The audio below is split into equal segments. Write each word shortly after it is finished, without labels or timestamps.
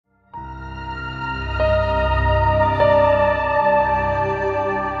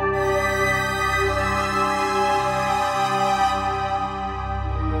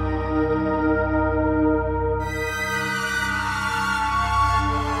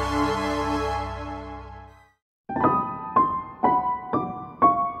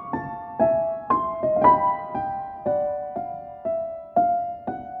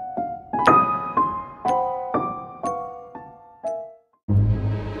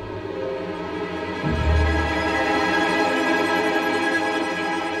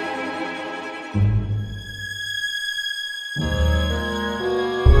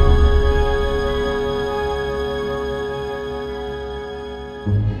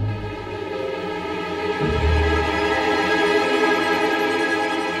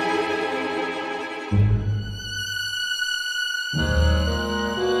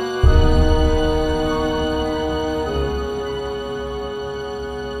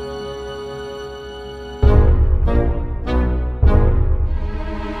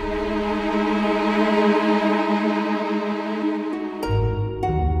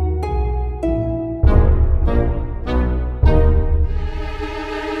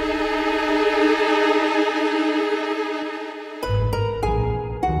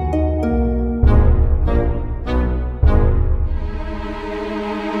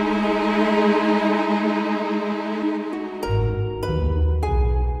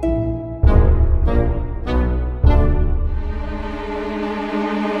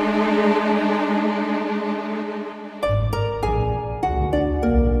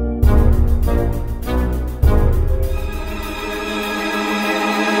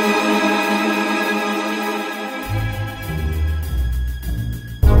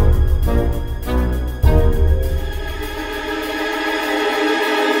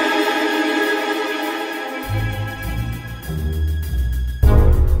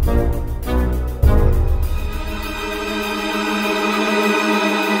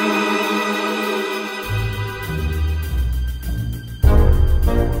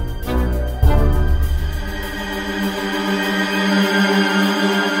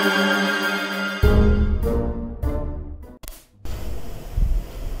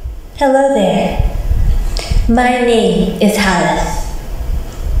Hello there, my name is Haleth,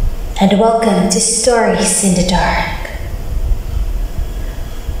 and welcome to Stories in the Dark.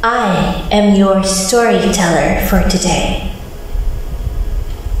 I am your storyteller for today.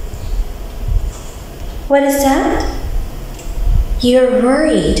 What is that? You're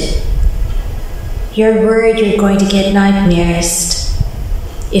worried. You're worried you're going to get nightmares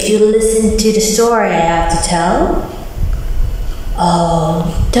if you listen to the story I have to tell?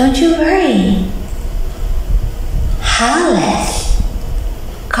 Oh, don't you worry. Haleth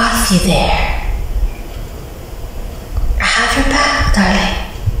got you there. I have your back, darling.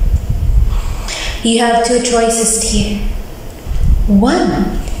 You have two choices here.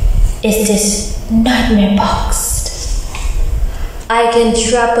 One is this nightmare box. I can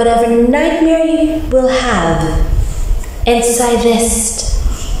trap whatever nightmare you will have inside this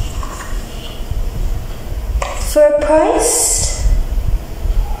for a price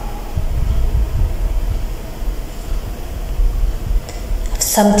of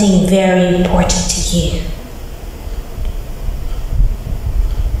something very important to you.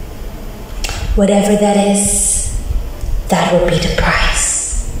 Whatever that is, that will be the price.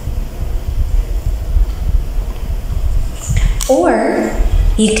 Or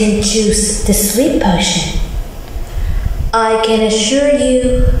you can choose the sleep potion. I can assure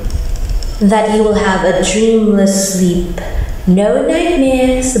you that you will have a dreamless sleep, no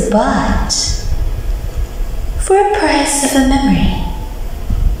nightmares, but for a price of a memory.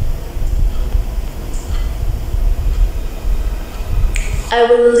 I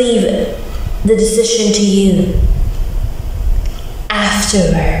will leave the decision to you.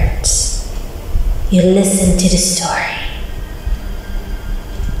 Afterwards, you listen to the story.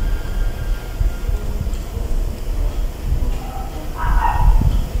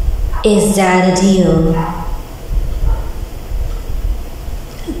 Is that a deal?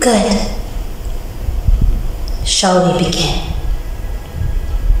 Good. Shall we begin?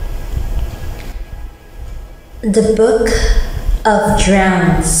 The Book of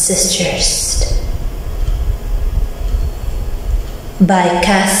Drowned Sisters by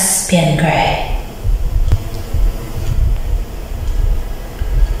Caspian Gray.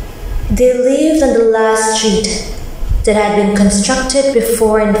 They lived on the last street that had been constructed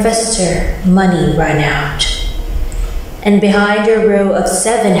before investor money ran out, and behind a row of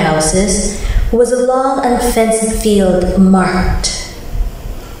 7 houses was a long unfenced field marked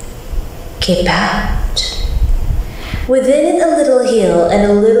 "Keep Out." Within it a little hill and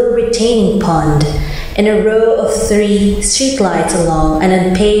a little retaining pond, and a row of 3 streetlights along an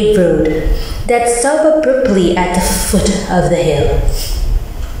unpaved road that stopped abruptly at the foot of the hill.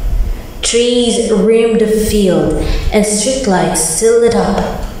 Trees rimmed the field, and streetlights still lit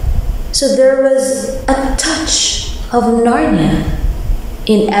up, so there was a touch of Narnia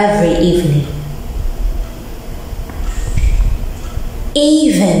in every evening.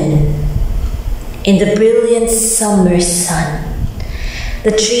 Even in the brilliant summer sun,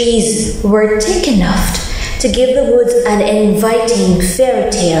 the trees were thick enough to give the woods an inviting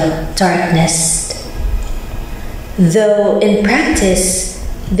fairy tale darkness, though in practice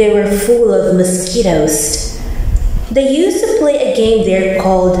they were full of mosquitoes they used to play a game there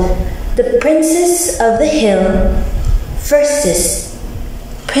called the Princess of the Hill versus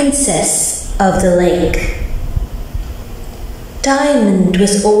Princess of the Lake. Diamond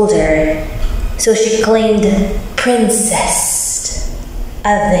was older, so she claimed Princess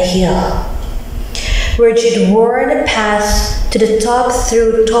of the Hill, where she'd worn a path to the top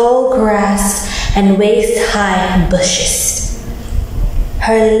through tall grass and waist-high bushes.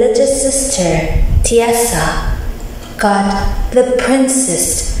 Her little sister, Tiesa, got the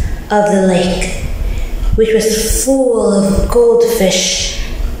Princess of the Lake, which was full of goldfish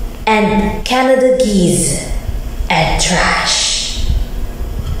and Canada geese and trash.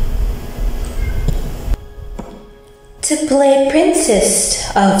 To play Princess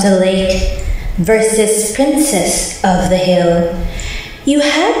of the Lake versus Princess of the Hill, you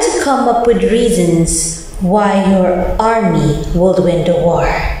had to come up with reasons why your army would win the war.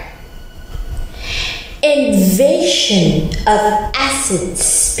 Invasion of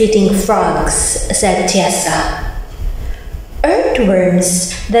acid-spitting frogs, said Tiesa.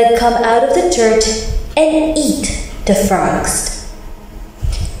 Earthworms that come out of the dirt and eat the frogs.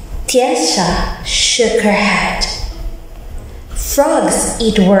 Tiesa shook her head. Frogs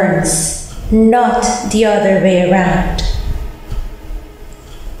eat worms, not the other way around.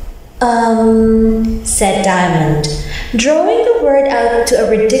 Said Diamond, drawing the word out to a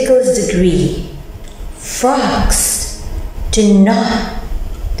ridiculous degree. Frogs do not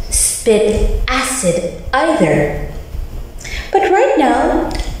spit acid either. But right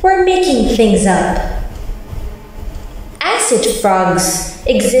now, we're making things up. Acid frogs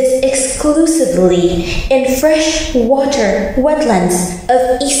exist exclusively in freshwater wetlands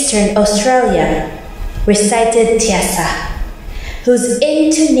of eastern Australia, recited Tiesa, whose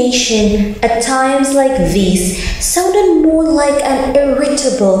intonation at times like these sounded more like an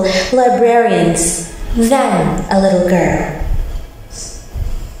irritable librarian's than a little girl.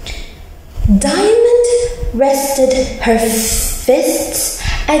 Diamond rested her fists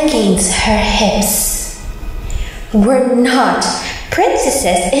against her hips. We're not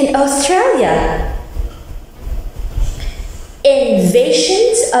princesses in Australia.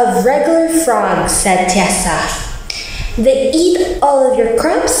 Invasions of regular frogs, said Tiesa. They eat all of your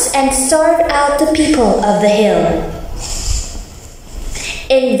crops and starve out the people of the hill.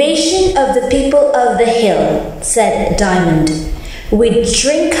 Invasion of the people of the hill, said Diamond. We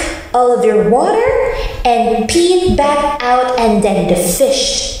drink all of your water and pee it back out, and then the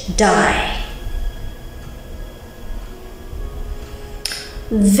fish die.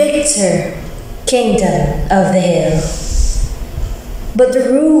 Victor, Kingdom of the Hill. But the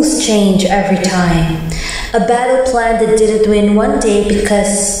rules change every time. A battle plan that didn't win one day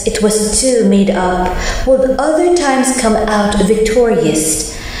because it was too made up would other times come out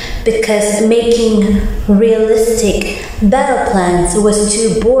victorious because making realistic battle plans was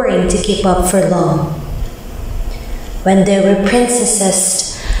too boring to keep up for long. When they were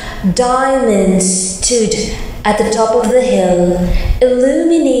princesses, Diamond stood at the top of the hill,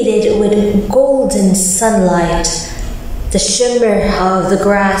 illuminated with golden sunlight. The shimmer of the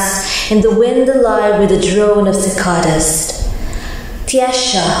grass in the wind alive with the drone of cicadas.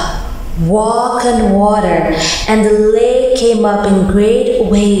 Tiesa walked on water, and the lake came up in great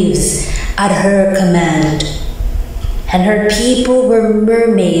waves at her command. And her people were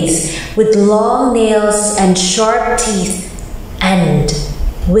mermaids with long nails and sharp teeth and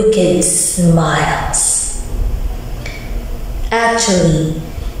wicked smiles. Actually,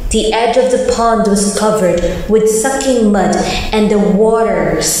 the edge of the pond was covered with sucking mud, and the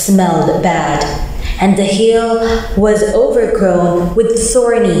water smelled bad, and the hill was overgrown with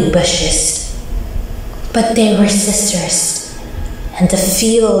thorny bushes. But they were sisters, and the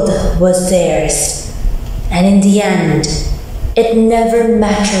field was theirs, and in the end, it never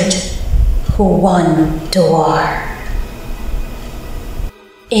mattered who won the war.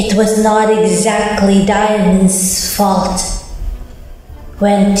 It was not exactly Diamond's fault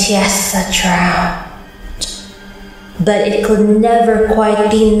when Tiesa drowned, but it could never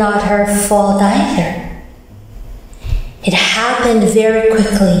quite be not her fault either. It happened very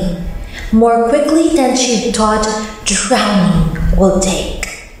quickly, more quickly than she thought drowning would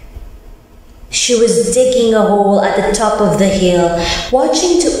take. She was digging a hole at the top of the hill,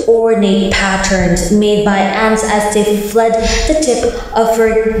 watching the ornate patterns made by ants as they fled the tip of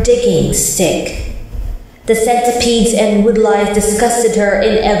her digging stick. The centipedes and woodlice disgusted her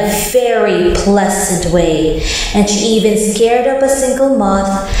in a very pleasant way, and she even scared up a single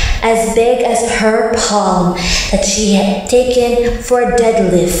moth as big as her palm that she had taken for a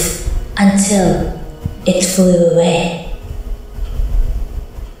deadlift until it flew away.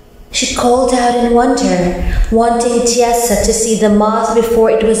 She called out in wonder, wanting Tiesa to see the moth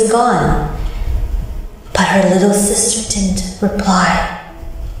before it was gone. But her little sister didn't reply.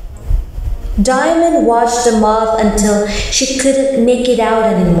 Diamond watched the moth until she couldn't make it out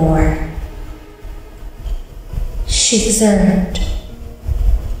anymore. She observed,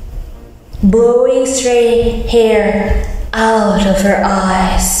 blowing stray hair out of her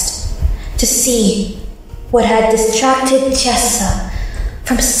eyes to see what had distracted Tiesa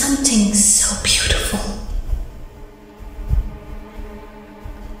from something so beautiful.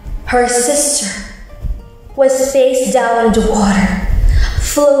 Her sister was face down in the water,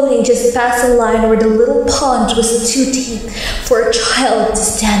 floating just past the line where the little pond was too deep for a child to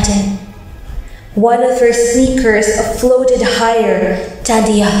stand in. One of her sneakers floated higher than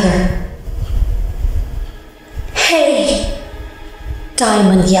the other. "Hey!"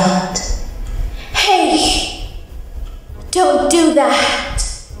 Diamond yelled. "Hey! Don't do that!"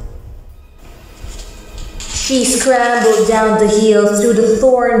 She scrambled down the hill through the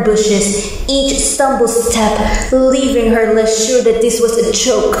thorn bushes, each stumble step leaving her less sure that this was a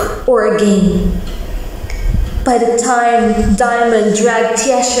joke or a game. By the time Diamond dragged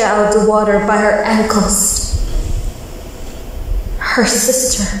Tiesa out of the water by her ankles, her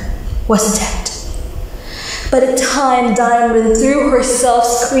sister was dead. By the time Diamond threw herself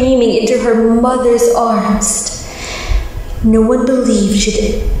screaming into her mother's arms, no one believed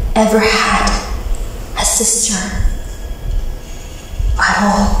she'd ever had a sister at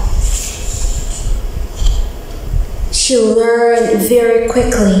all. She learned very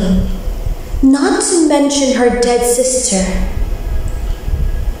quickly not to mention her dead sister.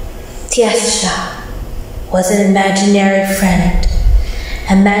 Tiesa was an imaginary friend,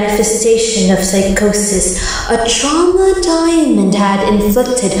 a manifestation of psychosis, a trauma Diamond had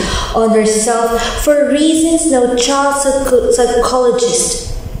inflicted on herself for reasons no child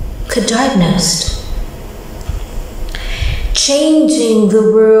psychologist could diagnose. Changing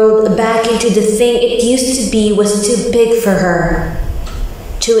the world back into the thing it used to be was too big for her,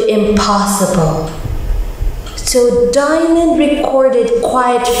 too impossible. So Diamond recorded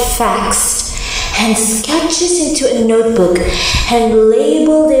quiet facts and sketches into a notebook and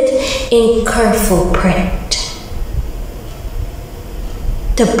labeled it in careful print.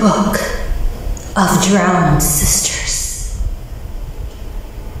 The Book of Drowned Sisters.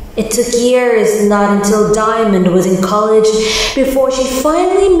 It took years, not until Diamond was in college, before she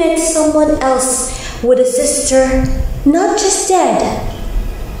finally met someone else with a sister not just dead,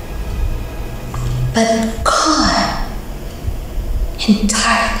 but gone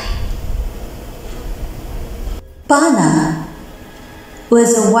entirely. Bana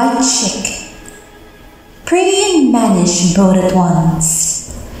was a white chick, pretty and mannish both at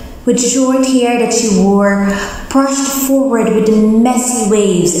once, with short hair that she wore brushed forward with messy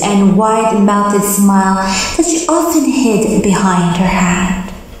waves and wide-mouthed smile that she often hid behind her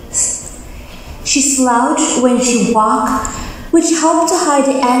hands. She slouched when she walked, which helped to hide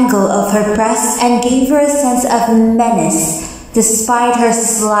the angle of her breasts and gave her a sense of menace despite her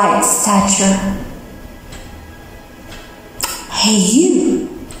slight stature. "Hey you,"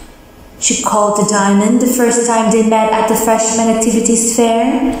 she called to Diamond the first time they met at the freshman activities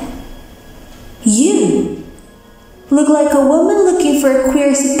fair. "You look like a woman looking for a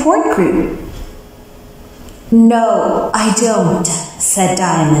queer support group." "No, I don't," said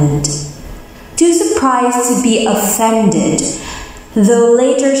Diamond, too surprised to be offended, though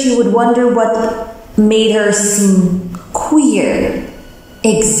later she would wonder what made her seem queer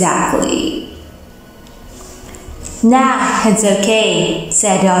exactly. "Nah, it's okay,"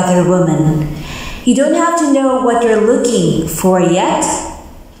 said the other woman. "You don't have to know what you're looking for yet.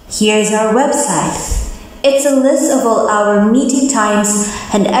 Here's our website. It's a list of all our meeting times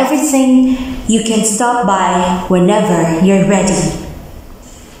and everything. You can stop by whenever you're ready."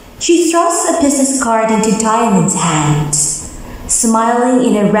 She thrust a business card into Diamond's hands, smiling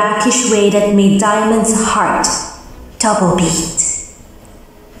in a rakish way that made Diamond's heart double beat.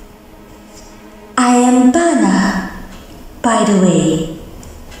 "I am Bana, by the way,"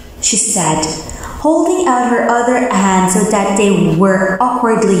 she said, holding out her other hand so that they were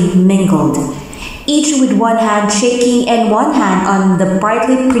awkwardly mingled, each with one hand shaking and one hand on the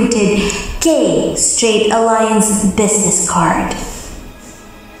brightly printed Gay Straight Alliance business card.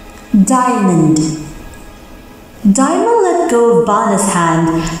 Diamond. Diamond let go of Bana's hand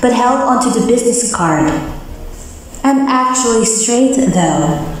but held onto the business card. "I'm actually straight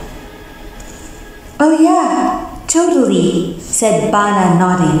though." "Oh yeah, totally," said Bana,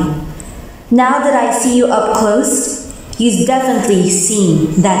 nodding. "Now that I see you up close, you definitely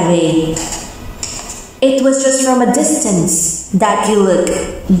seem that way." "It was just from a distance," that you look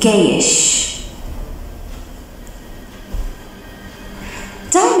gayish.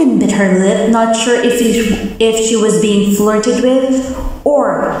 Diamond bit her lip, not sure if she was being flirted with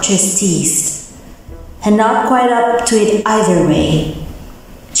or just teased, and not quite up to it either way.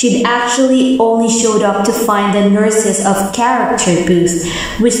 She'd actually only showed up to find the Nurses of Character booth,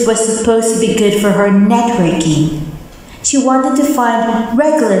 which was supposed to be good for her networking. She wanted to find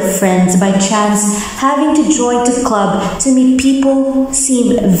regular friends by chance, having to join the club to meet people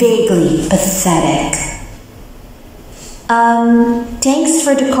seemed vaguely pathetic. Thanks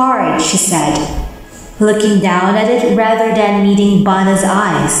for the card, she said, looking down at it rather than meeting Bana's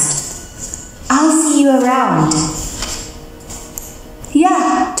eyes. I'll see you around.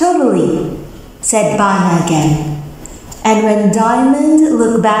 Yeah, totally, said Bana again. And when Diamond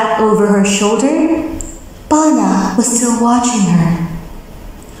looked back over her shoulder, Bana was still watching her.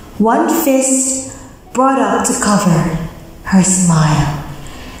 One fist brought up to cover her smile.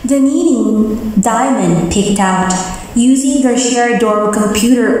 The meeting Diamond picked out using their shared dorm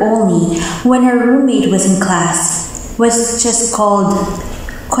computer only when her roommate was in class was just called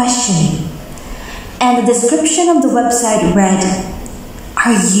questioning. And the description of the website read,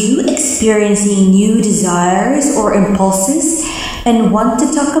 "Are you experiencing new desires or impulses and want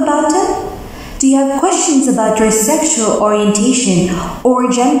to talk about them? Do you have questions about your sexual orientation or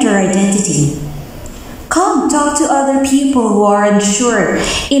gender identity? Come talk to other people who are unsure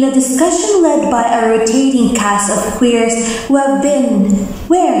in a discussion led by a rotating cast of queers who have been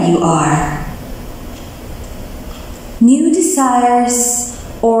where you are." New desires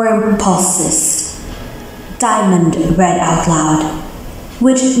or impulses, Diamond read out loud,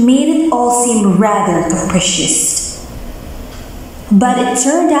 which made it all seem rather capricious. But it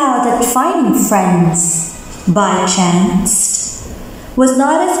turned out that finding friends, by chance, was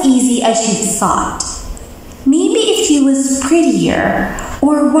not as easy as she'd thought. Maybe if she was prettier,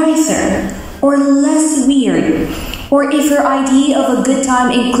 or wiser, or less weird, or if her idea of a good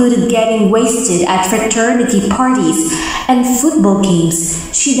time included getting wasted at fraternity parties and football games,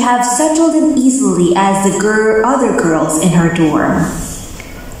 she'd have settled in easily as the other girls in her dorm.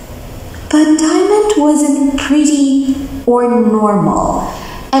 But Diamond wasn't pretty or normal,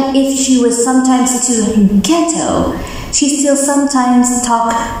 and if she was sometimes too ghetto, she still sometimes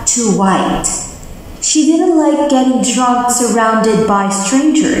talked too white. She didn't like getting drunk surrounded by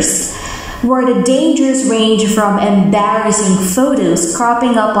strangers, where the dangers range from embarrassing photos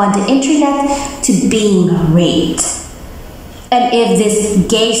cropping up on the internet to being raped. And if this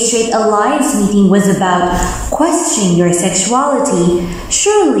gay-straight alliance meeting was about questioning your sexuality,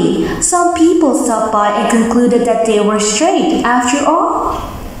 surely some people stopped by and concluded that they were straight after all.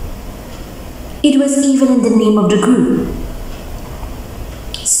 It was even in the name of the group.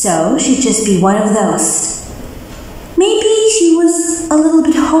 So she'd just be one of those. Maybe she was a little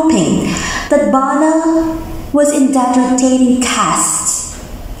bit hoping that Bana was in that rotating cast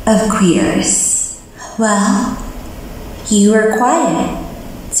of queers. Well, you were quiet,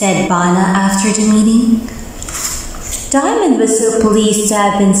 said Bana after the meeting. Diamond was so pleased to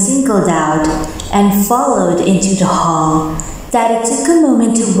have been singled out and followed into the hall that it took a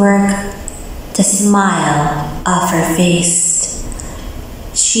moment to work the smile off her face.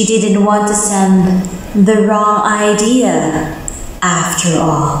 She didn't want to send the wrong idea after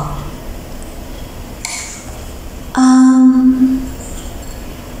all.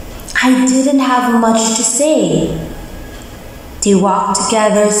 I didn't have much to say. They walked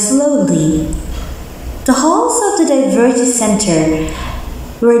together slowly. The halls of the Diversity Center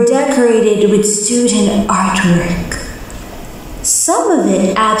were decorated with student artwork. Some of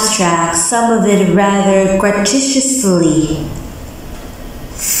it abstract, some of it rather gratuitously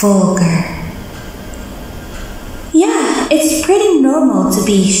vulgar. Yeah, it's pretty normal to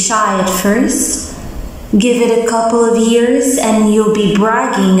be shy at first. Give it a couple of years and you'll be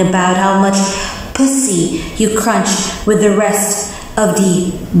bragging about how much pussy you crunch with the rest of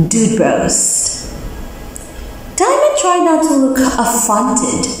the dude roast. Diamond tried not to look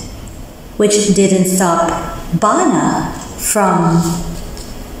affronted, which didn't stop Bana from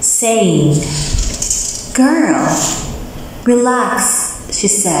saying, "Girl, relax," she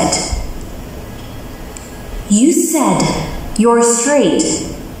said. "You said you're straight.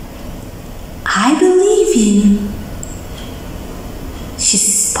 I believe you." She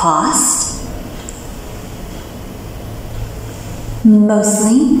paused.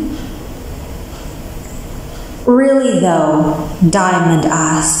 Mostly. Really though, Diamond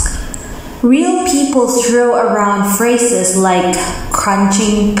asked. Real people throw around phrases like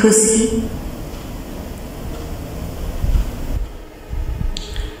crunching pussy.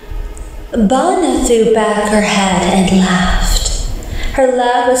 Bana threw back her head and laughed. Her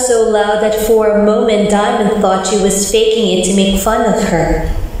laugh was so loud that for a moment Diamond thought she was faking it to make fun of her.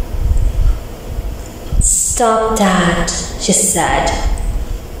 "Stop that," she said.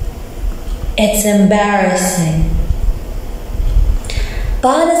 "It's embarrassing."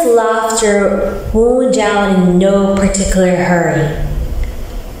 Bana's laughter wound down in no particular hurry.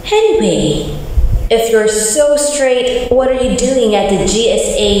 "Anyway, if you're so straight, what are you doing at the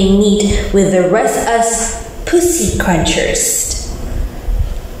GSA meet with the rest of us pussy crunchers?"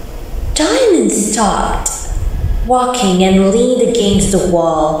 Diamond stopped walking and leaned against the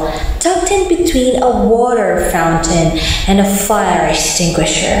wall, tucked in between a water fountain and a fire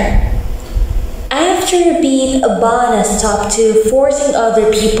extinguisher. After a beat, Bana stopped too, forcing other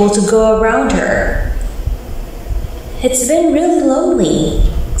people to go around her. "It's been really lonely,"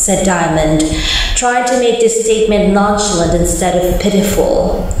 said Diamond, trying to make this statement nonchalant instead of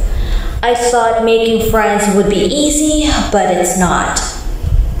pitiful. "I thought making friends would be easy, but it's not.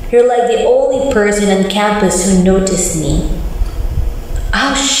 You're like the only person on campus who noticed me."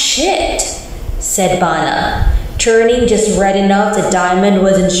 "Oh shit," said Bana, turning just red enough that Diamond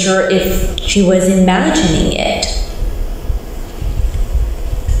wasn't sure if she was imagining it.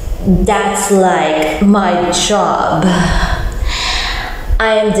 "That's like my job.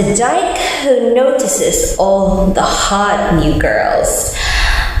 I am the dyke who notices all the hot new girls.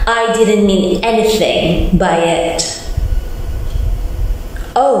 I didn't mean anything by it."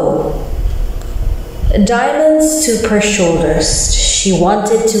 "Oh." Diamond stooped her shoulders. She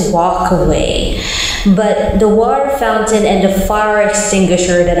wanted to walk away, but the water fountain and the fire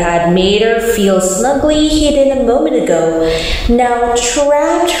extinguisher that had made her feel snugly hidden a moment ago now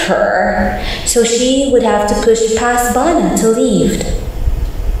trapped her, so she would have to push past Bana to leave.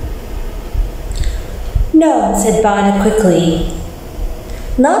 "No," said Bana quickly.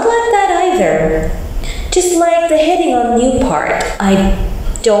 "Not like that either. Just like the hitting on you part. I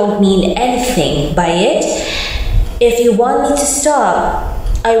don't mean anything by it. If you want me to stop,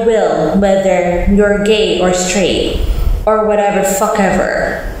 I will, whether you're gay or straight, or whatever fuck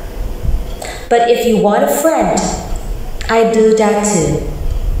ever. But if you want a friend, I do that too.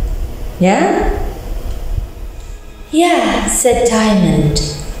 Yeah?" "Yeah," said Diamond,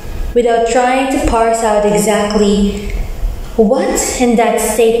 without trying to parse out exactly what in that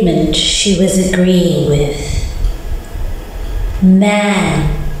statement she was agreeing with. "Man,"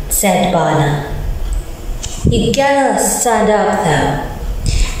 said Bana, "you gotta stand up though.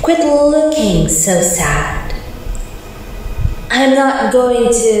 Quit looking so sad. I'm not going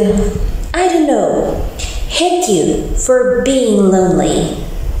to, I don't know, hit you for being lonely."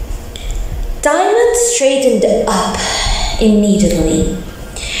 Diamond straightened up immediately.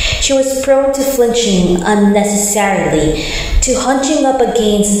 She was prone to flinching unnecessarily, to hunching up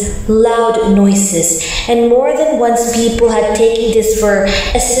against loud noises, and more than once people had taken this for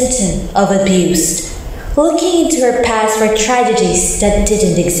a symptom of abuse, looking into her past for tragedies that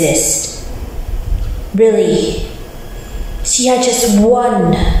didn't exist. Really, she had just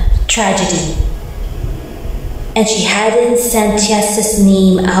one tragedy, and she hadn't said Tiesta's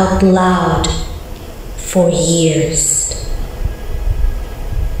name out loud for years.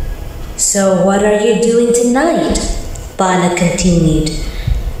 "So what are you doing tonight?" Bana continued.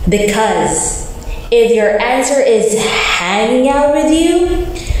 "Because if your answer is hanging out with you,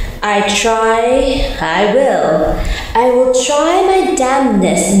 I will try my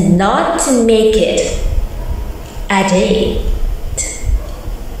damnness not to make it a date."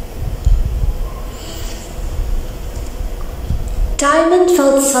 Diamond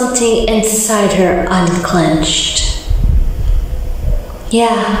felt something inside her unclenched.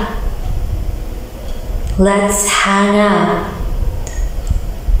 "Yeah, let's hang out."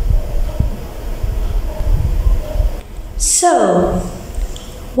 "So,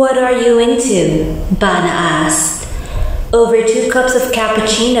 what are you into?" Bana asked. Over 2 cups of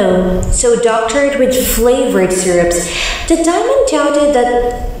cappuccino, so doctored with flavored syrups that Diamond doubted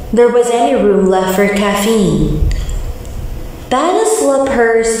that there was any room left for caffeine. Bana slopped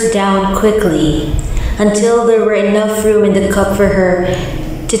hers down quickly until there were enough room in the cup for her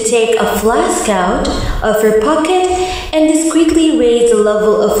to take a flask out of her pocket and discreetly raise the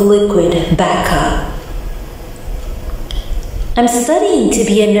level of liquid back up. "I'm studying to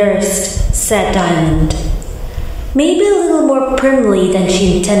be a nurse," said Diamond, maybe a little more primly than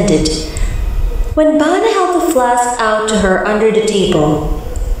she intended. When Bana held the flask out to her under the table,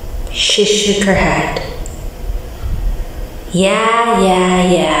 she shook her head.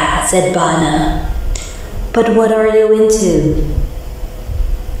 Yeah, said Bana. "But what are you into?"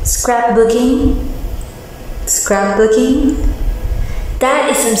 "Scrapbooking?" "That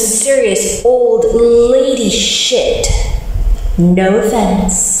is some serious old lady shit," No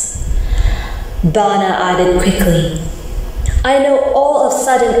offense. Bana added quickly. I know all of a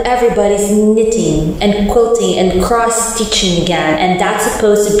sudden everybody's knitting and quilting and cross-stitching again, and that's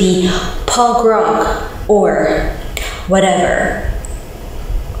supposed to be punk rock or whatever.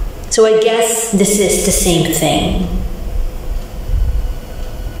 So I guess this is the same thing.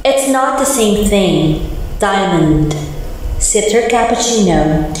 It's not the same thing. Diamond sipped her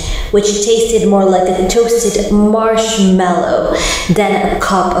cappuccino, which tasted more like a toasted marshmallow than a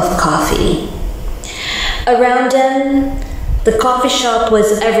cup of coffee. Around them, the coffee shop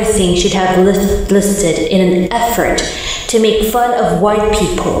was everything she'd have listed in an effort to make fun of white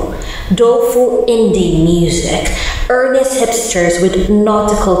people, doleful indie music, earnest hipsters with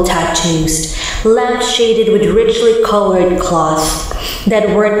nautical tattoos, lampshaded with richly colored cloths that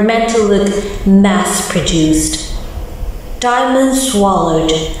weren't meant to look mass-produced. Diamond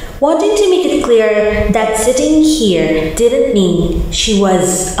swallowed, wanting to make it clear that sitting here didn't mean she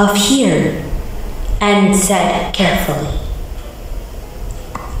was of here, and said carefully,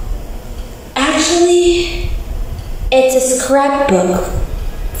 Actually, it's a scrapbook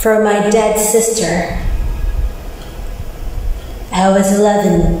for my dead sister. I was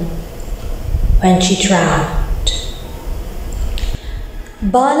 11 when she drowned.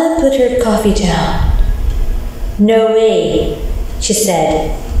 Bana put her coffee down. No way, she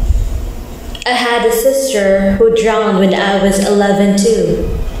said. I had a sister who drowned when I was 11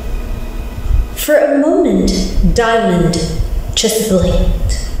 too. For a moment, Diamond just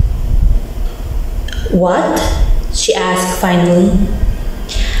blinked. What? She asked finally.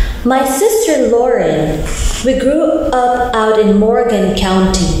 My sister Lauren. We grew up out in Morgan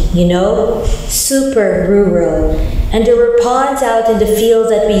County, you know, super rural. And there were ponds out in the fields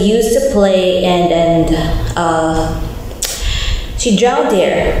that we used to play and she drowned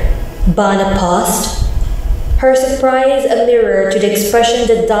there. Bana paused, her surprise a mirror to the expression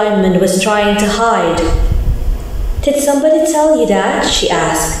that Diamond was trying to hide. Did somebody tell you that? She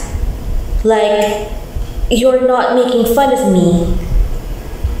asked. Like, you're not making fun of me.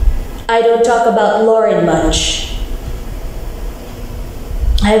 I don't talk about Lauren much.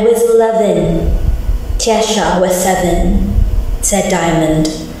 I was 11. Tiesha was 7, said Diamond.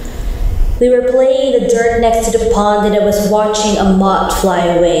 We were playing in the dirt next to the pond and I was watching a moth fly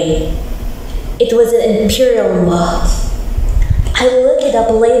away. It was an imperial moth. I looked it up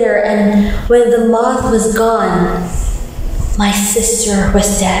later and when the moth was gone, my sister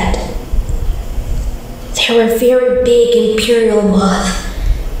was dead. They were very big imperial moths.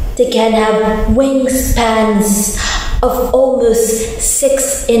 They can have wingspans of almost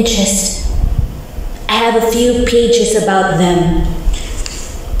 6 inches. I have a few pages about them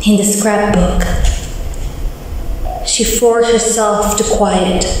in the scrapbook. She forced herself to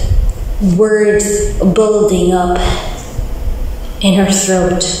quiet, words building up in her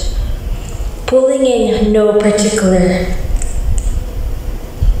throat, pulling in no particular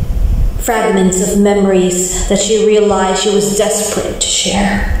fragments of memories that she realized she was desperate to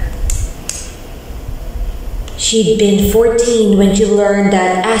share. She'd been 14 when she learned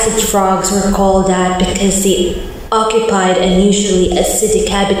that acid frogs were called that because they occupied unusually acidic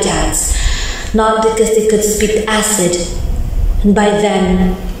habitats, not because they could spit acid, and by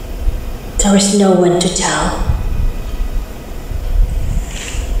then, there was no one to tell.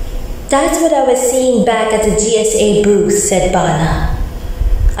 That's what I was seeing back at the GSA booth, said Bana.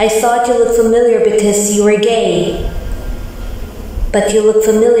 I thought you looked familiar because you were gay, but you look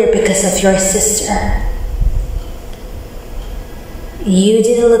familiar because of your sister. You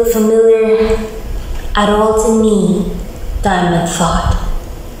didn't look familiar at all to me, Diamond thought.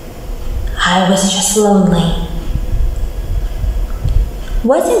 I was just lonely.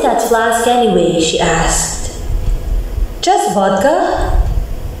 What's in that flask anyway? She asked. Just vodka?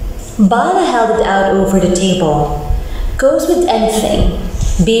 Bana held it out over the table. Goes with anything.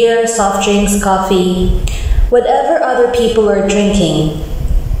 Beer, soft drinks, coffee, whatever other people are drinking.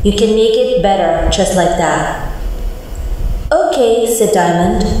 You can make it better just like that. Okay, said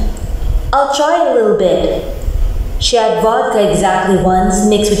Diamond. I'll try a little bit. She had vodka exactly once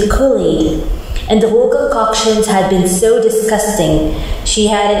mixed with Kool-Aid, and the whole concoctions had been so disgusting she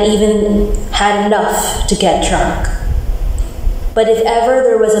hadn't even had enough to get drunk. But if ever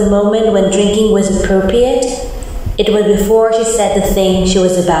there was a moment when drinking was appropriate, it was before she said the thing she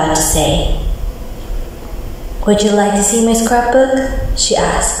was about to say. Would you like to see my scrapbook? She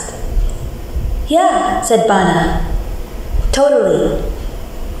asked. Yeah, said Bana. Totally.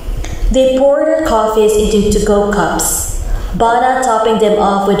 They poured their coffees into to-go cups, Bana topping them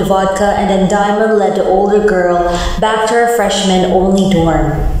off with vodka, and then Diamond led the older girl back to her freshman-only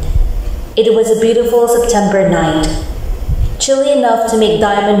dorm. It was a beautiful September night. chilly enough to make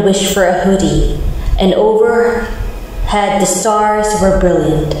Diamond wish for a hoodie, and overhead the stars were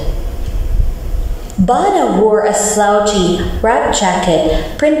brilliant. Bana wore a slouchy wrap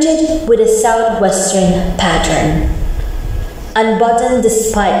jacket printed with a southwestern pattern, unbuttoned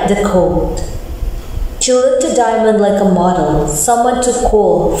despite the cold. She looked to Diamond like a model, someone to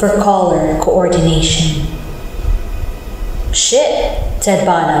call for collar coordination. "Shit," said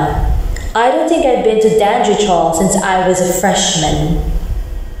Bana. "I don't think I've been to Dandridge since I was a freshman."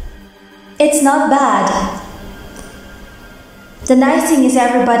 "It's not bad. The nice thing is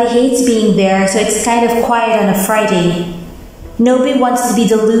everybody hates being there, so it's kind of quiet on a Friday. Nobody wants to be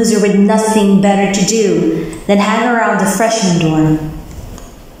the loser with nothing better to do than hang around the freshman dorm."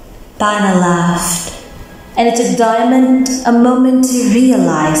 Bana laughed, and it took Diamond a moment to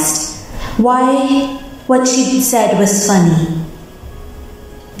realize why what she'd said was funny.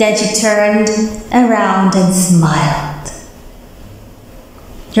 Then she turned around and smiled.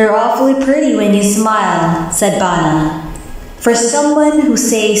 "You're awfully pretty when you smile," said Bana, for someone who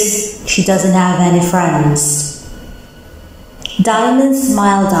says she doesn't have any friends. Diamond's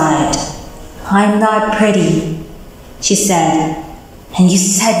smile died. "I'm not pretty," she said, "and you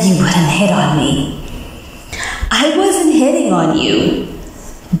said you wouldn't hit on me." "I wasn't hitting on you."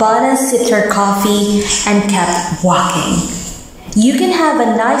 Bana sipped her coffee and kept walking. "You can have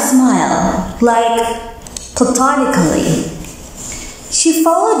a nice smile, like platonically." She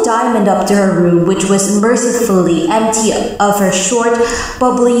followed Diamond up to her room, which was mercifully empty of her short,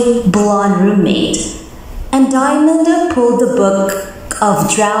 bubbly, blonde roommate. And Diamond pulled the book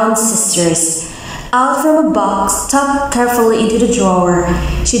of Drowned Sisters out from a box tucked carefully into the drawer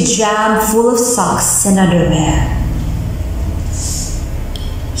she jammed full of socks and underwear.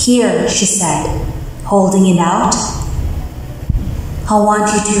 "Here," she said, holding it out. "I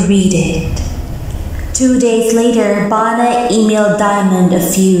want you to read it." 2 days later, Bana emailed Diamond a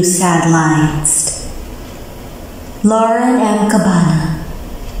few sad lines. Lauren M. Cabana,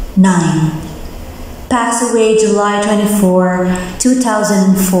 9. Passed away July 24,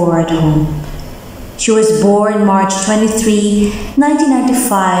 2004 at home. She was born March 23,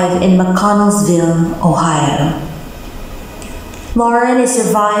 1995 in McConnellsville, Ohio. Lauren is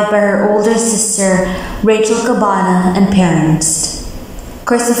survived by her older sister, Rachel Cabana, and parents,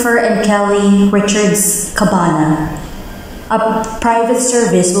 Christopher and Kelly Richards Cabana. A private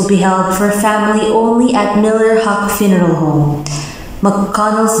service will be held for family only at Miller Huck Funeral Home,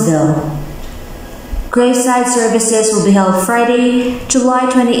 McConnellsville. Graveside services will be held Friday, July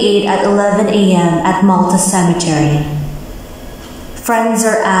 28 at 11 a.m. at Malta Cemetery. Friends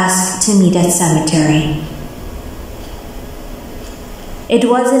are asked to meet at cemetery. It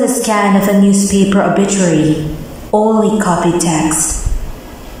wasn't a scan of a newspaper obituary, only copy text,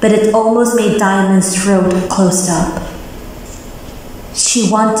 but it almost made Diamond's throat close up. She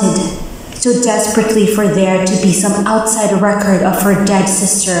wanted so desperately for there to be some outside record of her dead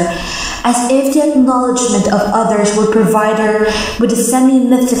sister, as if the acknowledgement of others would provide her with a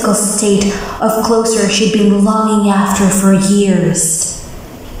semi-mythical state of closure she'd been longing after for years.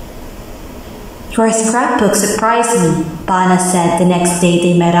 "Your scrapbook surprised me," Bana said the next day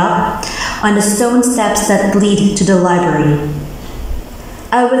they met up on the stone steps that lead to the library.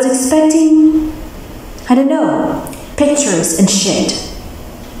 "I was expecting, I don't know, pictures and shit."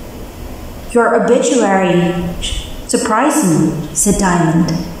 "Your obituary surprised me," said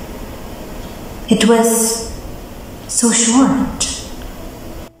Diamond. "It was so short."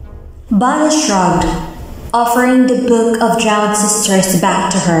 Bana shrugged, offering the book of Drowned Sisters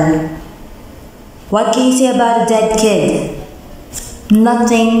back to her. "What can you say about a dead kid?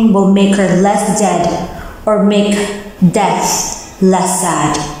 Nothing will make her less dead or make death less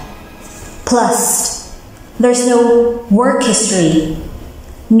sad. Plus, there's no work history,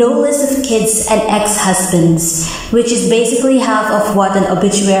 no list of kids and ex-husbands, which is basically half of what an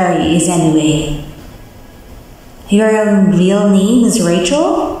obituary is anyway." "Your real name is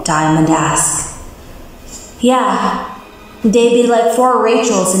Rachel?" Diamond asked. "Yeah, they'd be like 4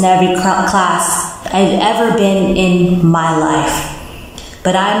 Rachels in every class I've ever been in my life,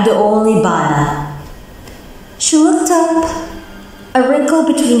 but I'm the only Bana." She looked up, a wrinkle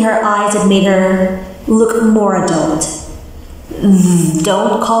between her eyes that made her look more adult.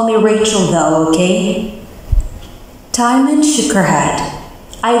 "Don't call me Rachel though, okay?" Diamond shook her head.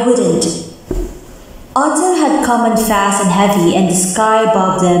 "I wouldn't." Autumn had come on fast and heavy, and the sky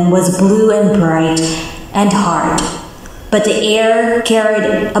above them was blue and bright and hard, but the air carried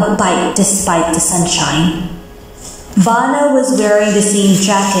a bite despite the sunshine. Bana was wearing the same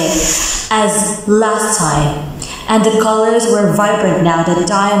jacket as last time, and the colors were vibrant now that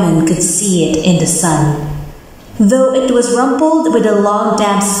Diamond could see it in the sun. though it was rumpled with a long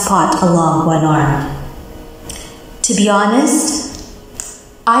damp spot along one arm. To be honest,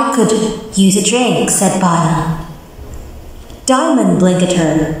 I could use a drink, said Bana. Diamond blinked at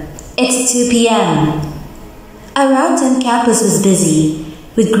her. It's 2 p.m. Around 10 campus was busy,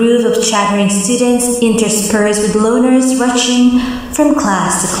 with grooves of chattering students interspersed with loners rushing from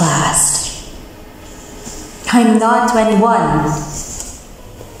class to class. I'm not 21.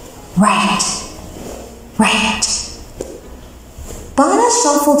 Right. Bana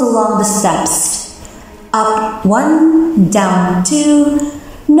shuffled along the steps, up 1, down 2,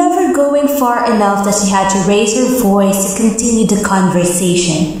 never going far enough that she had to raise her voice to continue the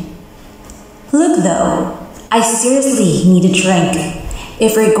conversation. Look though, I seriously need a drink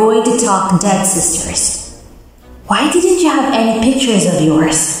if we're going to talk dead sisters. Why didn't you have any pictures of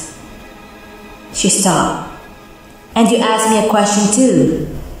yours? She stopped. And you asked me a question too.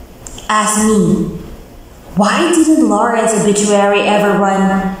 Ask me, why didn't Lauren's obituary ever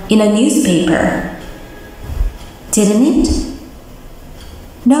run in a newspaper? Didn't it?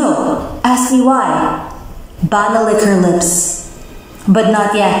 No, ask me why. Bana licked her lips. But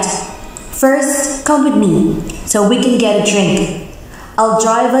not yet. First, come with me so we can get a drink. I'll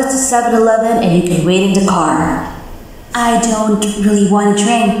drive us to 7-Eleven and you can wait in the car. I don't really want a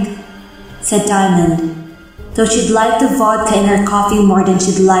drink, said Diamond, though she'd like the vodka in her coffee more than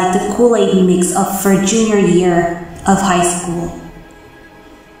she'd like the Kool-Aid mix of her junior year of high school.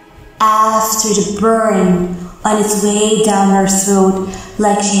 After the burn on its way down her throat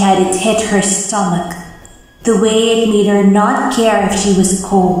like she had it hit her stomach, the way it made her not care if she was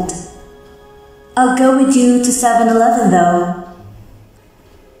cold. I'll go with you to 7-Eleven though.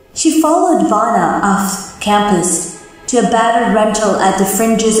 She followed Bana off campus to a battered rental at the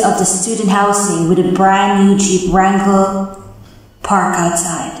fringes of the student housing with a brand new Jeep Wrangler parked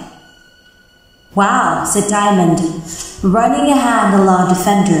outside. Wow, said Diamond, running a hand along the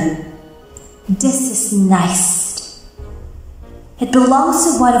fender. This is nice. It belongs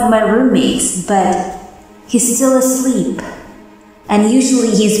to one of my roommates, but he's still asleep. And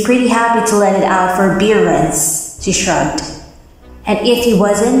usually he's pretty happy to let it out for beer runs, she shrugged. And if he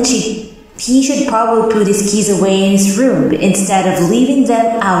wasn't, he should probably put his keys away in his room instead of leaving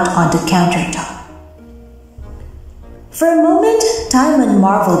them out on the countertop. For a moment, Diamond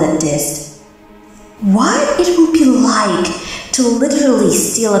marveled at this. What it would be like to literally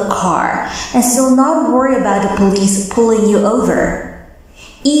steal a car and still not worry about the police pulling you over.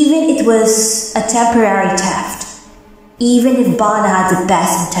 Even if it was a temporary theft. Even if Bana had the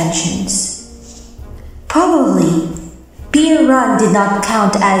best intentions. Probably, beer run did not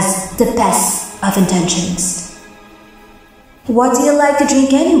count as the best of intentions. What do you like to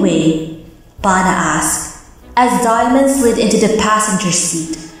drink anyway? Bana asked, as Diamond slid into the passenger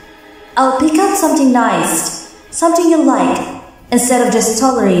seat. I'll pick out something nice, something you like, instead of just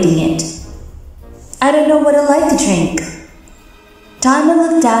tolerating it. I don't know what I like to drink. Diamond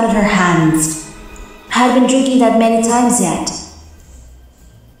looked down at her hands. Had been drinking that many times yet.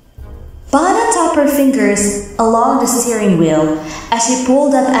 Bana tapped her fingers along the steering wheel as she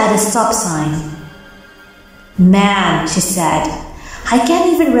pulled up at a stop sign. Man, she said, I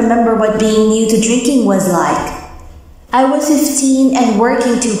can't even remember what being new to drinking was like. I was 15 and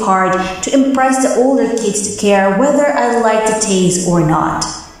working too hard to impress the older kids to care whether I liked the taste or not.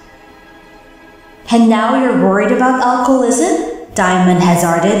 And now you're worried about alcoholism? Diamond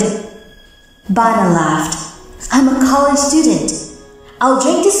hazarded. Bana laughed. I'm a college student. I'll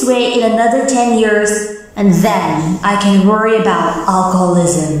drink this way in another 10 years and then I can worry about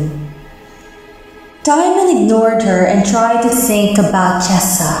alcoholism. Diamond ignored her and tried to think about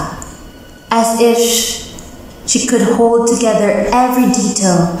Chessa, as if she could hold together every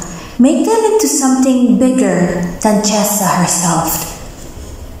detail, make them into something bigger than Chessa herself.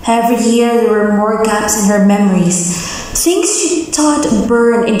 Every year there were more gaps in her memories. Things she thought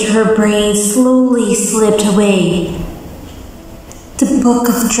burned into her brain slowly slipped away. The book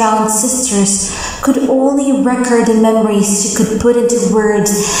of drowned sisters could only record the memories she could put into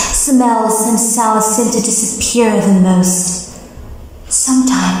words. Smells and sounds seemed to disappear the most.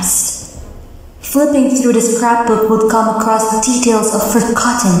 Sometimes, flipping through the scrapbook would come across details of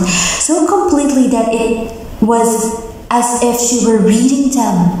forgotten so completely that it was as if she were reading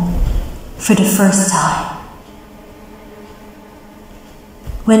them for the first time.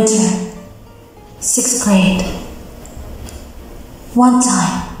 Winter, 6th grade. One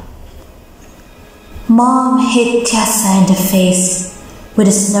time, Mom hit Chessa in the face with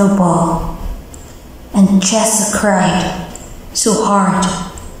a snowball, and Chessa cried so hard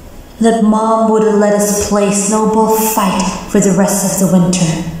that Mom wouldn't let us play snowball fight for the rest of the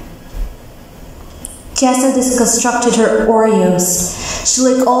winter. Tessa deconstructed her Oreos. She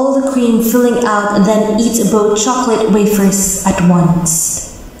licked all the cream filling out and then eat both chocolate wafers at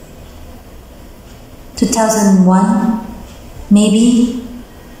once. 2001? Maybe?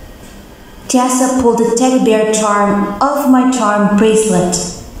 Tessa pulled the teddy bear charm off my charm bracelet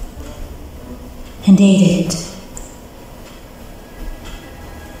and ate it.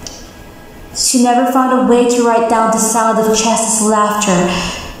 She never found a way to write down the sound of Tessa's laughter,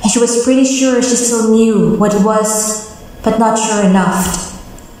 and she was pretty sure she still knew what it was, but not sure enough.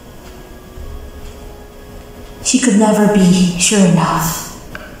 She could never be sure enough.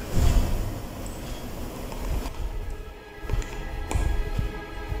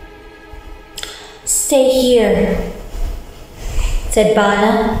 Stay here, said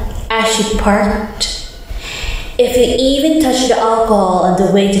Bana as she parked. If you even touch the alcohol on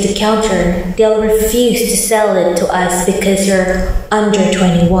the way to the counter, they'll refuse to sell it to us because you're under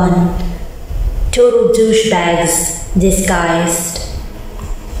 21. Total douchebags disguised.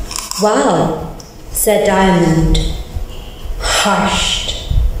 Wow, said Diamond,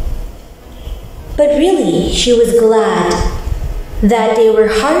 hushed. But really, she was glad that they were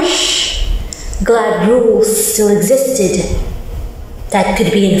harsh, glad rules still existed that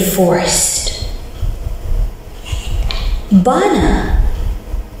could be enforced. Bana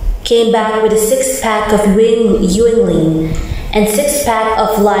came back with a 6-pack of Yuengling and 6-pack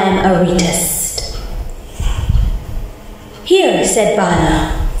of lime Aritas. Here, said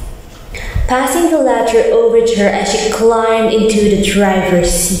Bana, passing the latter over to her as she climbed into the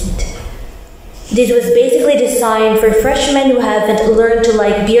driver's seat. This was basically designed for freshmen who haven't learned to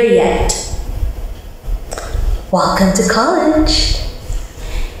like beer yet. Welcome to college.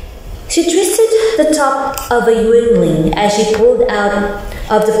 She twisted the top of a Yuengling as she pulled out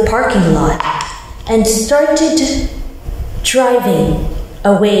of the parking lot and started driving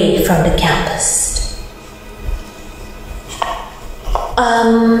away from the campus.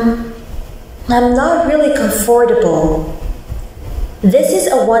 I'm not really comfortable. This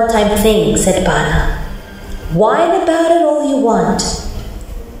is a one-time thing, said Bana. Whine about it all you want,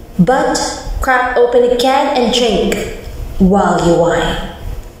 but crack open a can and drink while you whine.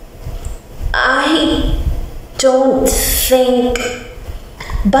 I don't think...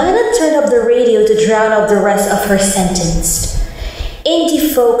 Bana turned up the radio to drown out the rest of her sentence.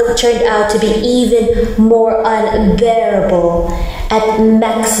 Indie folk turned out to be even more unbearable at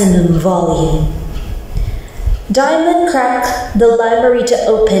maximum volume. Diamond cracked the limerita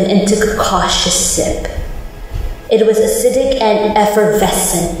open and took a cautious sip. It was acidic and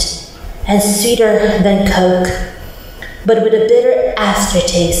effervescent, and sweeter than Coke, but with a bitter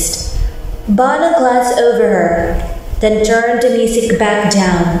aftertaste. Bana glanced over her, then turned the music back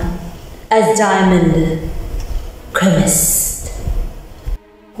down as Diamond grimaced.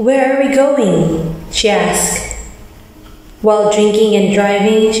 Where are we going? She asked. While drinking and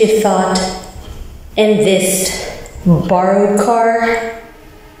driving, she thought, in this borrowed car?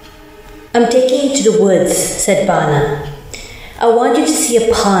 I'm taking you to the woods, said Bana. I want you to see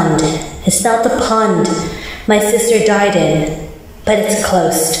a pond. It's not the pond my sister died in, but it's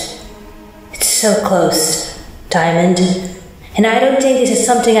closed. It's so close, Diamond, and I don't think this is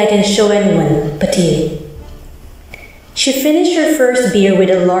something I can show anyone but you. She finished her first beer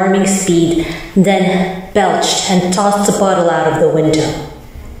with alarming speed, then belched and tossed the bottle out of the window.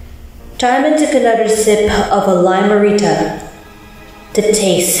 Diamond took another sip of a limerita. The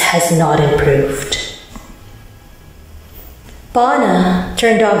taste has not improved. Bana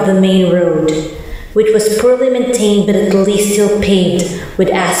turned off the main road, which was poorly maintained but at least still paved with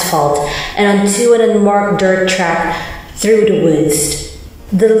asphalt, and onto an unmarked dirt track through the woods.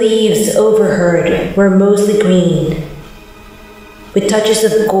 The leaves overhead were mostly green, with touches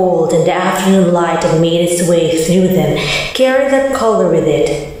of gold, and the afternoon light that made its way through them carried that color with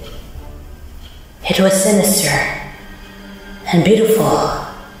it. It was sinister and beautiful.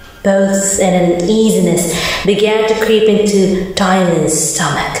 Both an uneasiness began to creep into Diamond's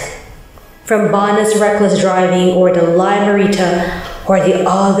stomach. From Bana's reckless driving, or the limerita, or the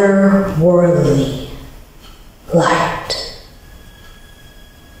otherworldly light.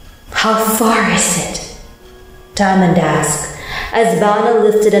 How far is it? Diamond asked, as Bana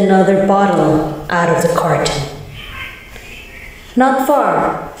lifted another bottle out of the carton. Not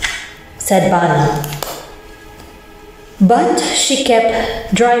far, said Bana. But she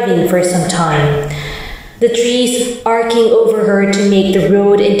kept driving for some time, the trees arcing over her to make the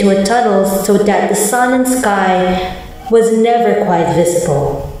road into a tunnel so that the sun and sky was never quite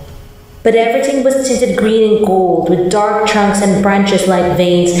visible. But everything was tinted green and gold, with dark trunks and branches like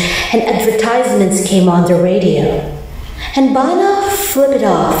veins, and advertisements came on the radio. And Bana flipped it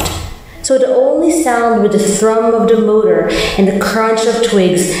off, so the only sound was the thrum of the motor and the crunch of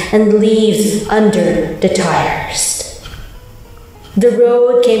twigs and leaves under the tires. The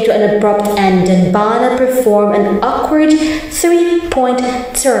road came to an abrupt end and Bana performed an awkward three-point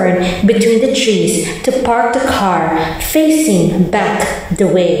turn between the trees to park the car facing back the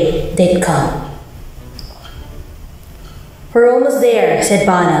way they'd come. "We're almost there," said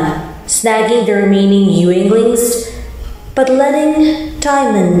Bana, snagging the remaining Ewinglings, but letting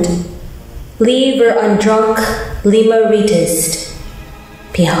Diamond leave her undrunk Limeritas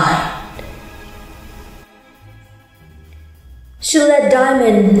behind. She led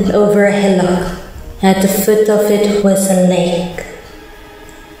Diamond over a hillock. At the foot of it was a lake.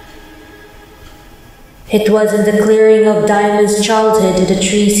 It was in the clearing of Diamond's childhood. The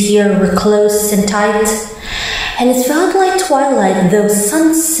trees here were close and tight, and it felt like twilight, though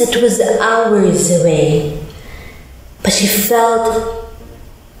sunset was hours away. But she felt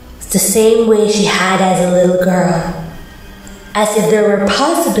the same way she had as a little girl, as if there were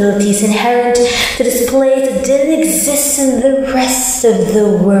possibilities inherent to this place that didn't exist in the rest of the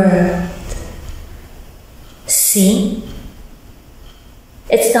world. See?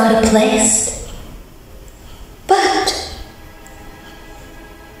 It's not a place, but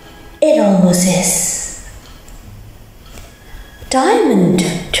it almost is. Diamond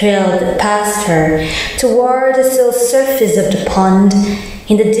trailed past her toward the still surface of the pond.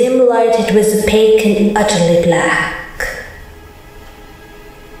 In the dim light it was opaque and utterly black.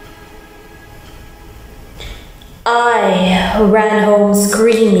 I ran home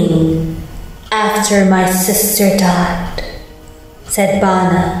screaming after my sister died, said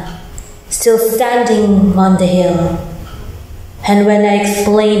Bana, still standing on the hill. And when I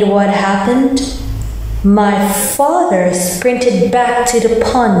explained what happened, my father sprinted back to the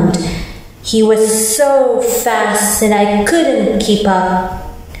pond. He was so fast and I couldn't keep up.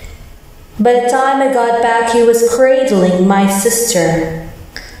 By the time I got back, he was cradling my sister,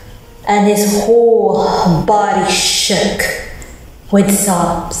 and his whole body shook with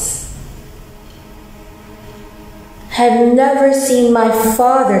sobs. I've never seen my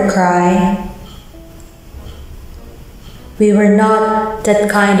father cry. We were not that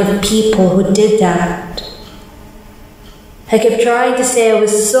kind of people who did that. I kept trying to say I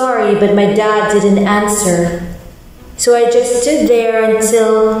was sorry, but my dad didn't answer. So I just stood there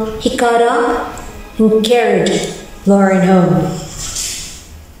until he got up and carried Lauren home.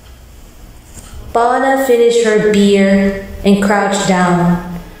 Bana finished her beer and crouched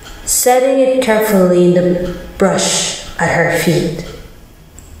down, setting it carefully in the brush at her feet.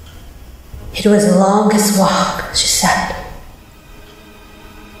 It was the longest walk, she said.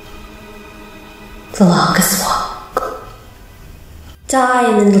 The longest walk.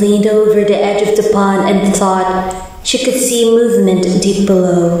 Diamond leaned over the edge of the pond and thought she could see movement deep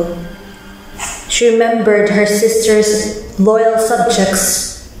below. She remembered her sister's loyal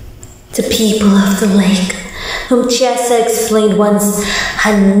subjects, the people of the lake, whom Chiesa explained once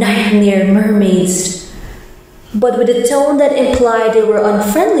had nightmare mermaids, but with a tone that implied they were on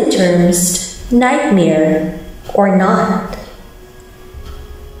friendly terms, nightmare or not.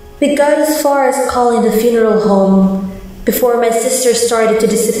 We got as far as calling the funeral home before my sister started to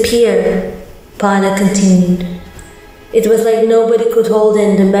disappear, Bana continued. It was like nobody could hold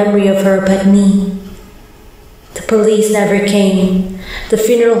in the memory of her but me. The police never came. The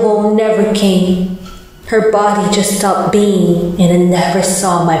funeral home never came. Her body just stopped being, and I never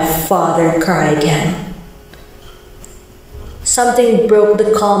saw my father cry again. Something broke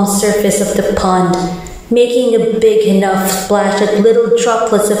the calm surface of the pond, making a big enough splash that little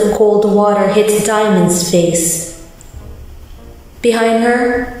droplets of cold water hit Diamond's face. Behind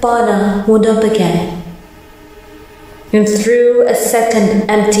her, Bana wound up again and threw a second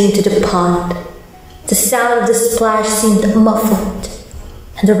empty into the pond. The sound of the splash seemed muffled,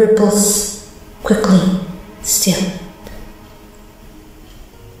 and the ripples quickly stilled.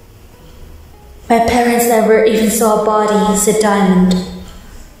 My parents never even saw a body, said Diamond.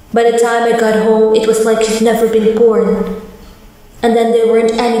 By the time I got home, it was like she'd never been born. And then there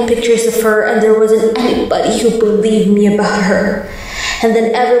weren't any pictures of her, and there wasn't anybody who believed me about her. And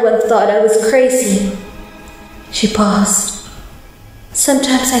then everyone thought I was crazy. She paused.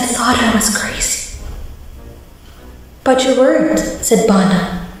 Sometimes I thought I was crazy. But you weren't, said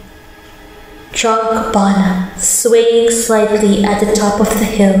Bana. Drunk Bana, swaying slightly at the top of the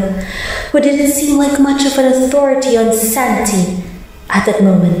hill, who didn't seem like much of an authority on sanity at that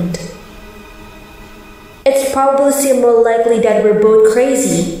moment. It probably seemed more likely that we're both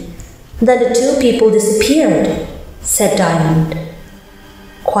crazy than the two people disappeared, said Diamond,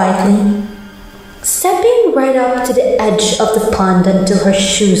 quietly, stepping right up to the edge of the pond until her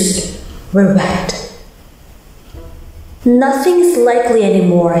shoes were wet. "Nothing's likely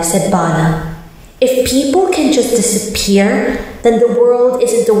anymore," said Bana. "If people can just disappear, then the world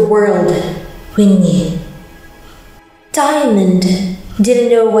isn't the world we knew." Diamond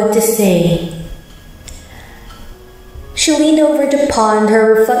didn't know what to say. She leaned over the pond.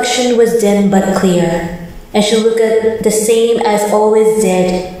 Her reflection was dim but clear, and she looked at the same as always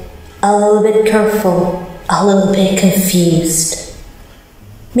did, a little bit careful, a little bit confused.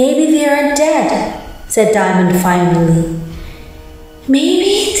 "Maybe they aren't dead," said Diamond finally.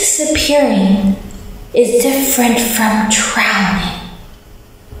 "Maybe disappearing is different from drowning."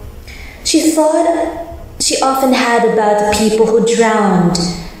 She thought she often had about the people who drowned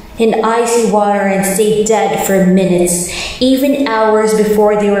in icy water and stayed dead for minutes, even hours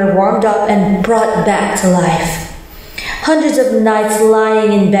before they were warmed up and brought back to life. Hundreds of nights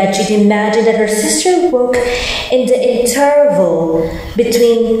lying in bed, she'd imagined that her sister woke in the interval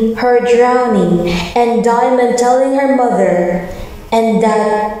between her drowning and Diamond telling her mother, and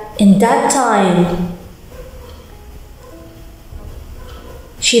that in that time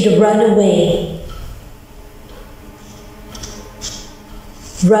she'd run away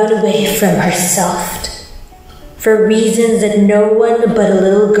from herself for reasons that no one but a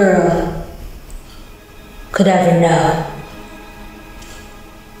little girl could ever know.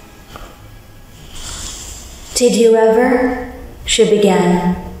 "Did you ever?" she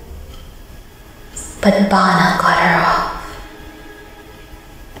began, but Bana cut her off.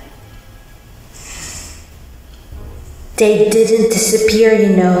 "They didn't disappear,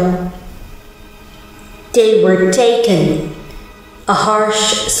 you know. They were taken." A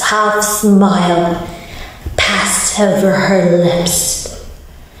harsh half smile passed over her lips.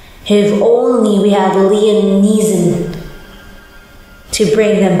 "If only we had Liam Neeson to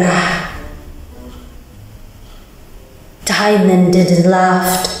bring them back." Diamond didn't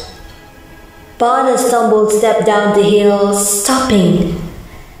laugh. Bana stumbled, stepped down the hill, stopping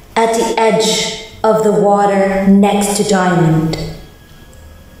at the edge of the water next to Diamond.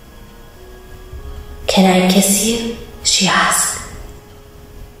 "Can I kiss you?" she asked.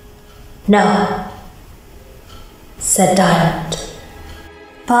 "No," said Diamond.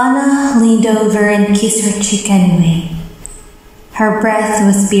 Bana leaned over and kissed her cheek anyway. Her breath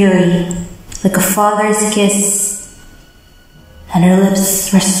was beery, like a father's kiss, and her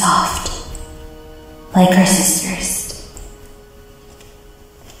lips were soft, like her sister's.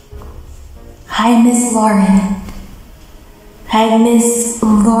 "I miss Lauren. I've missed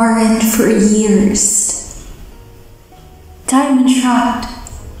Lauren for years." Diamond shrugged.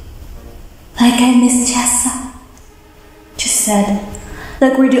 "Like I miss Jessa," she said.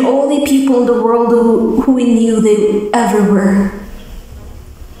 "Like we're the only people in the world who we knew they ever were."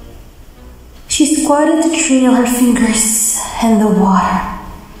 She squatted to trail her fingers in the water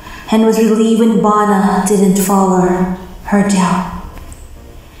and was relieved when Bana didn't follow her down.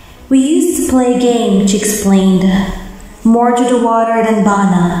 "We used to play a game," she explained, more to the water than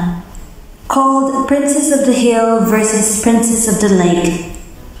Bana, called Princess of the Hill versus Princess of the Lake.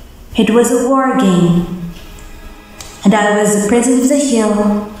 It was a war game, and I was the Princess of the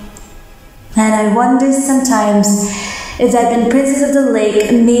Hill, and I wonder sometimes if I'd been Princess of the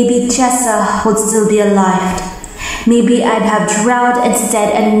Lake, maybe Jessa would still be alive. Maybe I'd have drowned instead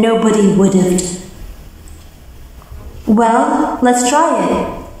and nobody would have. "Well, let's try it,"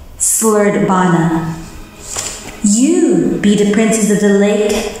 slurred Bana. "You be the Princess of the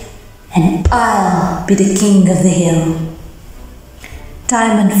Lake, and I'll be the King of the Hill."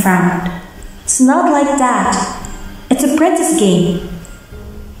 Diamond frowned. "It's not like that. It's a princess game."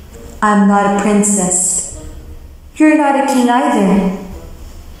 "I'm not a princess." "You're not a king either."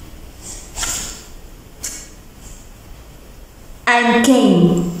 "I'm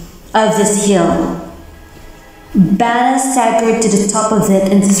king of this hill." Bana staggered to the top of it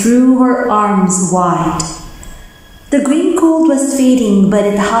and threw her arms wide. The green gold was fading, but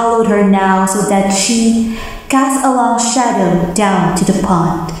it hollowed her now so that she cast a long shadow down to the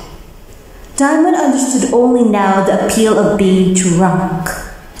pond. Diamond understood only now the appeal of being drunk.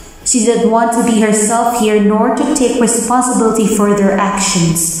 She didn't want to be herself here nor to take responsibility for their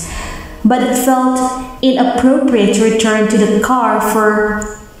actions, but it felt inappropriate to return to the car for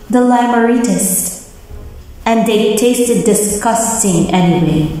the limeritas, and they tasted disgusting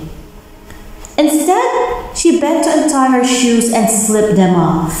anyway. Instead, she bent to untie her shoes and slip them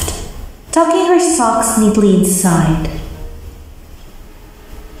off, tucking her socks neatly inside.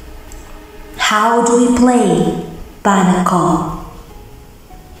 "How do we play?" Bana called.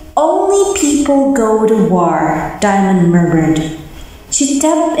 "Only people go to war," Diamond murmured. She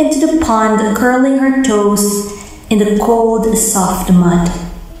stepped into the pond, curling her toes in the cold, soft mud.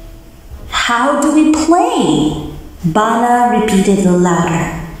 How do we play? Bana repeated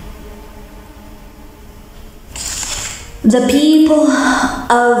louder. The people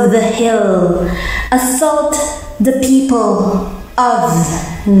of the hill assault the people of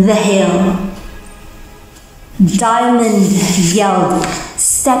the hill. Diamond yelled,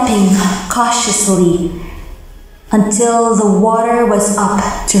 stepping cautiously until the water was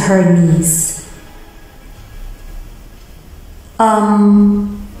up to her knees.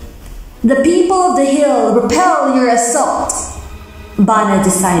 The people of the hill repel your assault, Bana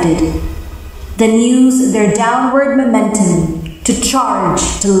decided, then use their downward momentum to charge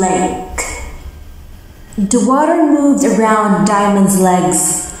the lake. The water moved around Diamond's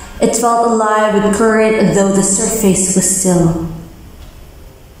legs. It felt alive with current, though the surface was still.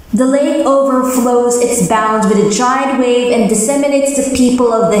 The lake overflows its bounds with a giant wave and disseminates the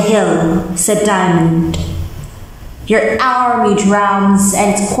people of the hill, said Diamond. Your army drowns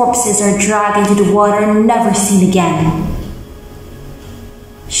and its corpses are dragged into the water, never seen again.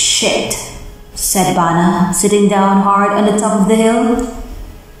 Shit, said Bana, sitting down hard on the top of the hill.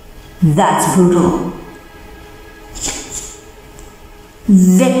 That's brutal.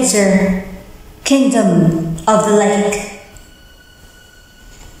 Victor, Kingdom of the Lake.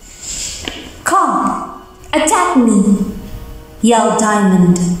 Come, attack me, yelled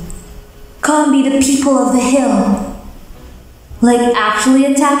Diamond. Come be the people of the hill. Like actually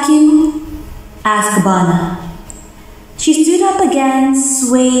attack you? Asked Bana. She stood up again,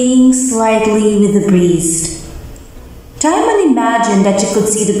 swaying slightly with the breeze. Diamond imagined that she could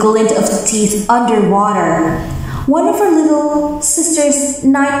see the glint of teeth underwater. One of her little sister's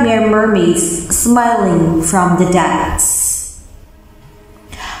nightmare mermaids smiling from the depths.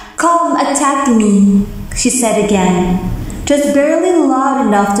 Come attack me, she said again, just barely loud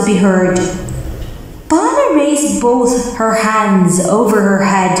enough to be heard. Bana raised both her hands over her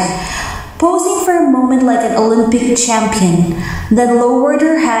head, posing for a moment like an Olympic champion, then lowered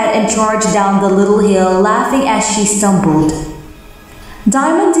her head and charged down the little hill, laughing as she stumbled.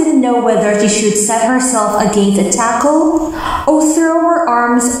 Diamond didn't know whether she should set herself against a tackle or throw her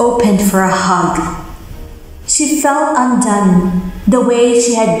arms open for a hug. She felt undone, the way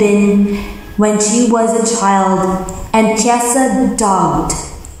she had been when she was a child, and Tessa dogged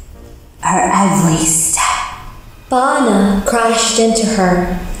her every step. Bana crashed into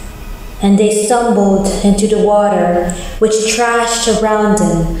her, and they stumbled into the water, which thrashed around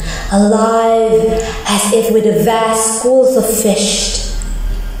them, alive as if with vast schools of fish.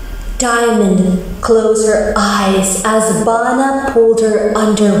 Diamond closed her eyes as Bana pulled her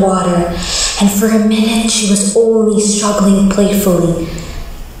underwater, and for a minute she was only struggling playfully.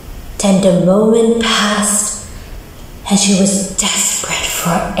 Then the moment passed, and she was desperate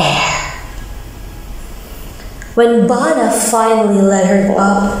for air. When Bana finally let her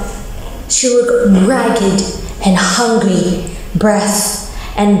up, she looked ragged and hungry, breath,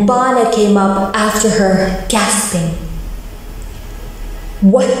 and Bana came up after her, gasping.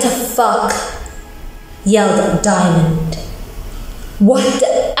 What the fuck? Yelled Diamond. What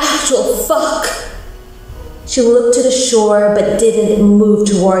the actual fuck? She looked to the shore but didn't move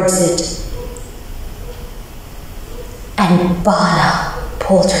towards it. And Bana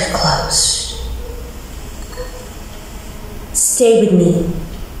pulled her close. Stay with me,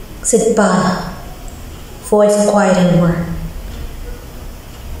 said Bana, voice quiet and warm.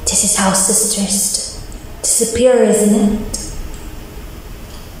 This is how sisters disappear, isn't it?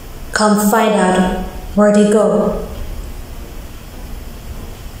 Come find out where they go.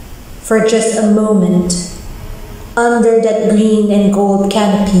 For just a moment, under that green and gold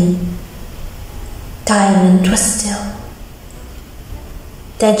canopy, Diamond was still.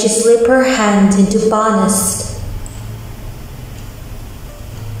 Then she slipped her hand into Bana's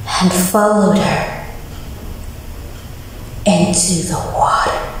and followed her into the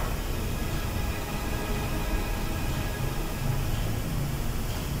water.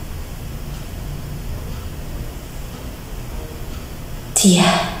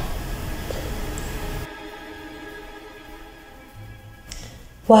 Tia.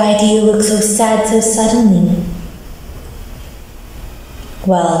 Why do you look so sad so suddenly?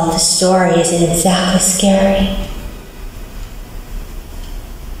 Well, the story isn't exactly scary.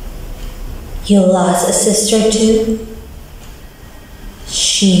 You lost a sister too?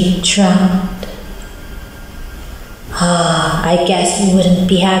 She drowned. I guess you wouldn't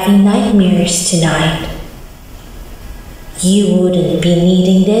be having nightmares tonight. You wouldn't be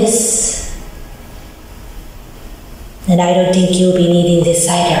needing this. And I don't think you'll be needing this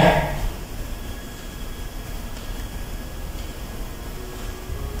either.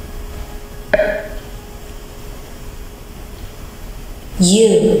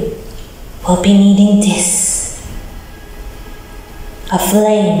 You will be needing this. A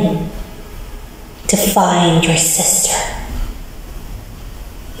flame to find your sister.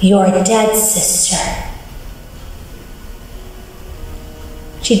 Your dead sister.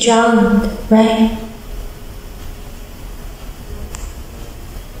 She drowned, right?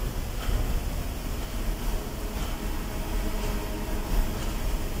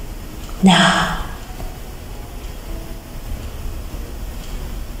 Now,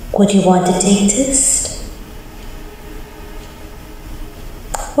 would you want to take this?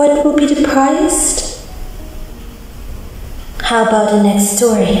 What will be the prize? How about the next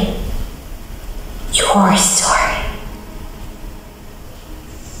story? Your story.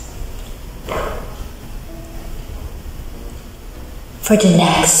 For the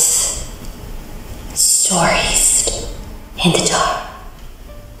next Stories in the Dark.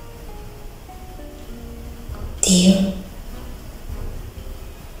 Do you